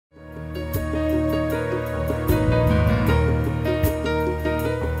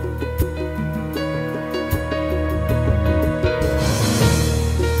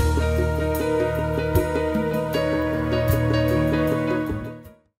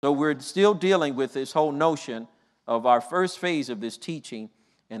So we're still dealing with this whole notion of our first phase of this teaching,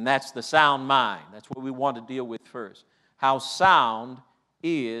 and that's the sound mind. That's what we want to deal with first. How sound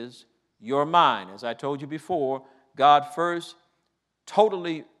is your mind? As I told you before, God first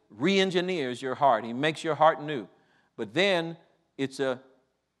totally re-engineers your heart. He makes your heart new. But then it's a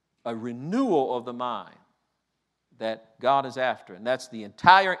renewal of the mind that God is after. And that's the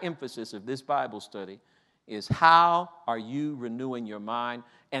entire emphasis of this Bible study, is how are you renewing your mind?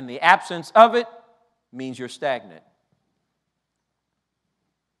 And the absence of it means you're stagnant.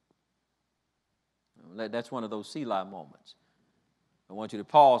 That's one of those Selah moments. I want you to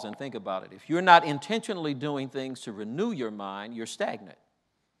pause and think about it. If you're not intentionally doing things to renew your mind, you're stagnant.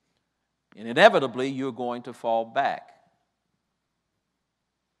 And inevitably, you're going to fall back.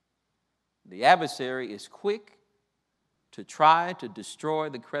 The adversary is quick to try to destroy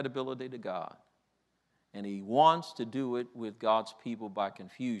the credibility to God. And he wants to do it with God's people by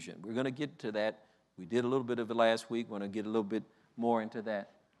confusion. We're going to get to that. We did a little bit of it last week. We're going to get a little bit more into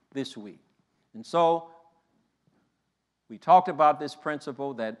that this week. And so, we talked about this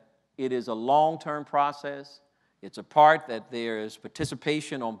principle that it is a long-term process. It's a part that there is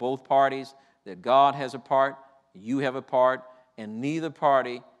participation on both parties, that God has a part, you have a part, and neither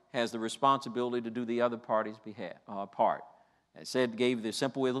party has the responsibility to do the other party's part. I said, gave the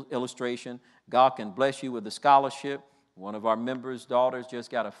simple illustration. God can bless you with a scholarship. One of our members' daughters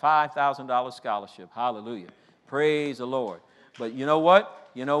just got a $5,000 scholarship. Hallelujah. Praise the Lord. But you know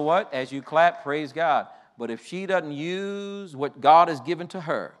what? As you clap, praise God. But if she doesn't use what God has given to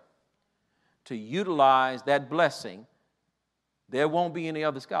her to utilize that blessing, there won't be any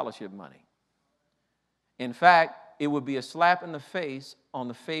other scholarship money. In fact, it would be a slap in the face on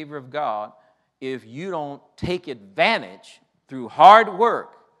the favor of God if you don't take advantage through hard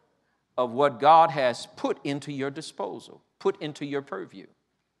work of what God has put into your disposal, put into your purview.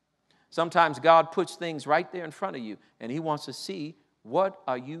 Sometimes God puts things right there in front of you, and he wants to see, what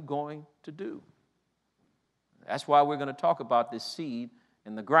are you going to do? That's why we're going to talk about this seed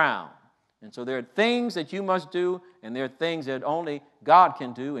in the ground. And so there are things that you must do, and there are things that only God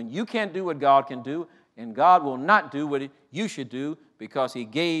can do, and you can't do what God can do, and God will not do what you should do because he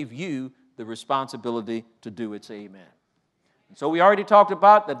gave you the responsibility to do it. Say amen. And so we already talked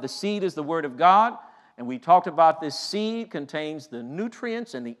about that the seed is the Word of God, and we talked about this seed contains the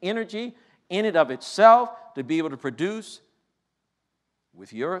nutrients and the energy in it of itself to be able to produce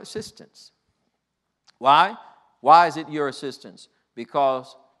with your assistance. Why? Why is it your assistance?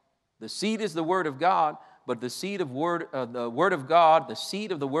 Because the seed is the Word of God, but the seed of the Word of God, the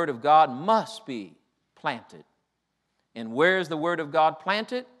seed of the Word of God must be planted. And where is the Word of God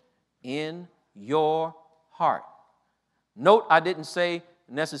planted? In your heart. Note, I didn't say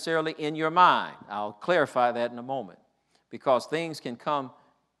necessarily in your mind. I'll clarify that in a moment. Because things can come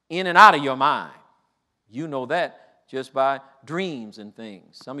in and out of your mind. You know that just by dreams and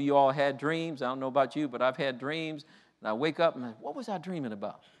things. Some of you all had dreams. I don't know about you, but I've had dreams. And I wake up and what was I dreaming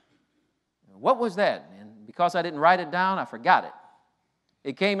about? What was that? And because I didn't write it down, I forgot it.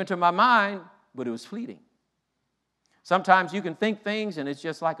 It came into my mind, but it was fleeting. Sometimes you can think things and it's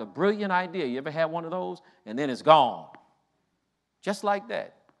just like a brilliant idea. You ever had one of those? And then it's gone. Just like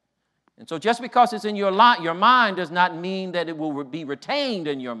that. And so just because it's in your mind does not mean that it will be retained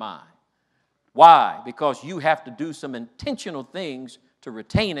in your mind. Why? Because you have to do some intentional things to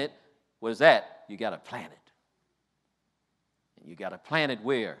retain it. What is that? You got to plant it. And you got to plant it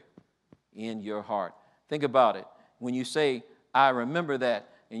where? In your heart. Think about it. When you say, I remember that,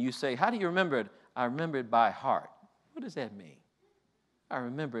 and you say, how do you remember it? I remember it by heart. What does that mean? I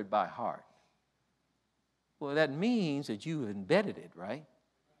remember it by heart. Well, that means that you embedded it, right?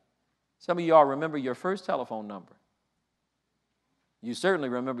 Some of y'all remember your first telephone number. You certainly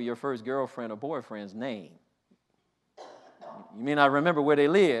remember your first girlfriend or boyfriend's name. You may not remember where they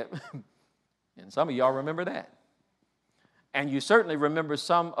live, and some of y'all remember that. And you certainly remember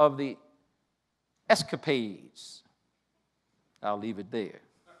some of the escapades. I'll leave it there.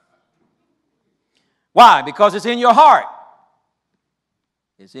 Why? Because it's in your heart.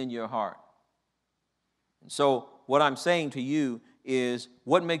 It's in your heart. And so what I'm saying to you is,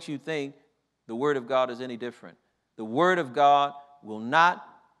 what makes you think the Word of God is any different? The Word of God will not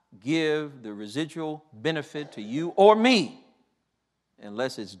give the residual benefit to you or me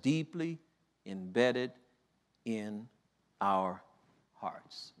unless it's deeply embedded in our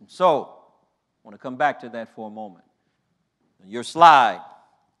hearts. And so, I want to come back to that for a moment. Your slide,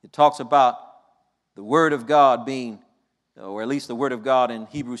 it talks about the Word of God being, or at least the Word of God in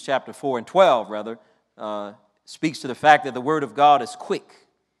Hebrews chapter 4 and 12, rather, speaks to the fact that the Word of God is quick,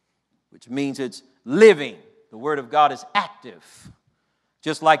 which means it's living. The Word of God is active.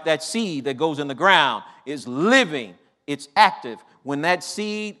 Just like that seed that goes in the ground is living, it's active. When that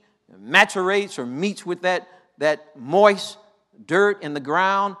seed maturates or meets with that moist dirt in the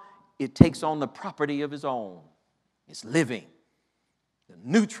ground, it takes on the property of its own. It's living. The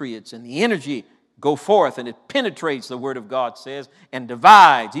nutrients and the energy go forth, and it penetrates, the Word of God says, and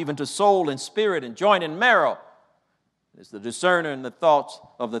divides even to soul and spirit and joint and marrow. It's the discerner in the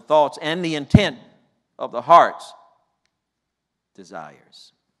thoughts and the intent of the heart's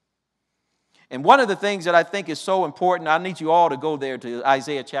desires. And one of the things that I think is so important, I need you all to go there to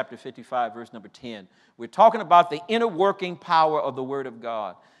Isaiah chapter 55, verse number 10. We're talking about the inner working power of the Word of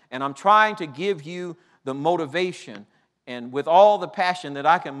God. And I'm trying to give you the motivation and with all the passion that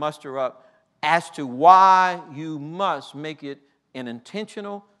I can muster up as to why you must make it an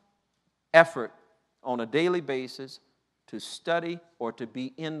intentional effort on a daily basis to study or to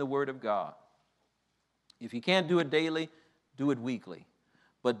be in the Word of God. If you can't do it daily, do it weekly.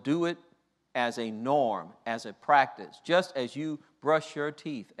 But do it as a norm, as a practice, just as you brush your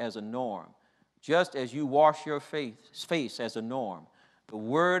teeth as a norm, just as you wash your face as a norm. The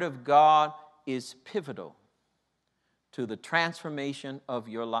Word of God is pivotal to the transformation of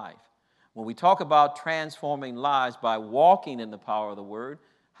your life. When we talk about transforming lives by walking in the power of the Word,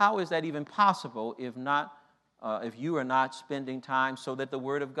 how is that even possible if you are not spending time so that the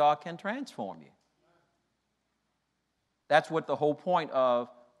Word of God can transform you? That's what the whole point of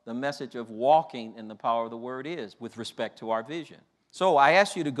the message of walking in the power of the Word is with respect to our vision. So I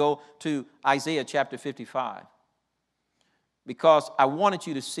ask you to go to Isaiah chapter 55 because I wanted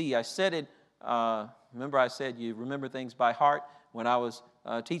you to see. I said it, remember I said you remember things by heart. When I was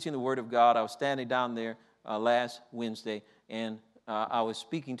teaching the Word of God, I was standing down there last Wednesday, and I was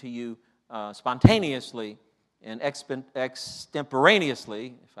speaking to you spontaneously and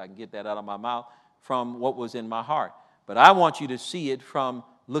extemporaneously, if I can get that out of my mouth, from what was in my heart. But I want you to see it from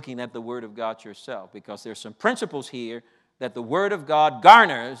looking at the Word of God yourself, because there's some principles here that the Word of God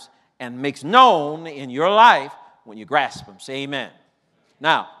garners and makes known in your life when you grasp them. Say amen.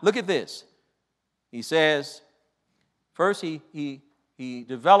 Now, look at this. He says, first he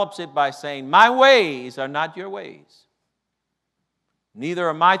develops it by saying, my ways are not your ways. Neither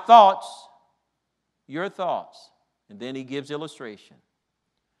are my thoughts your thoughts. And then he gives illustration.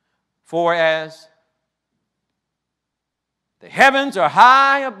 For as the heavens are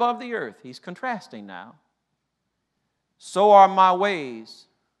high above the earth. He's contrasting now. So are my ways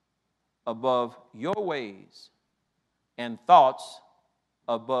above your ways, and thoughts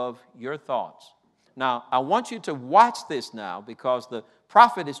above your thoughts. Now, I want you to watch this now, because the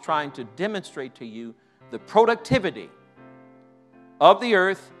prophet is trying to demonstrate to you the productivity of the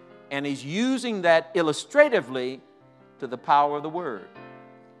earth, and he's using that illustratively to the power of the Word.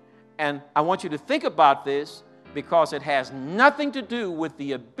 And I want you to think about this, because it has nothing to do with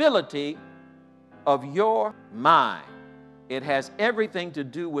the ability of your mind. It has everything to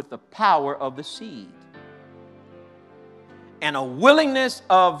do with the power of the seed and a willingness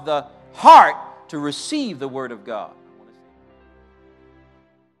of the heart to receive the Word of God.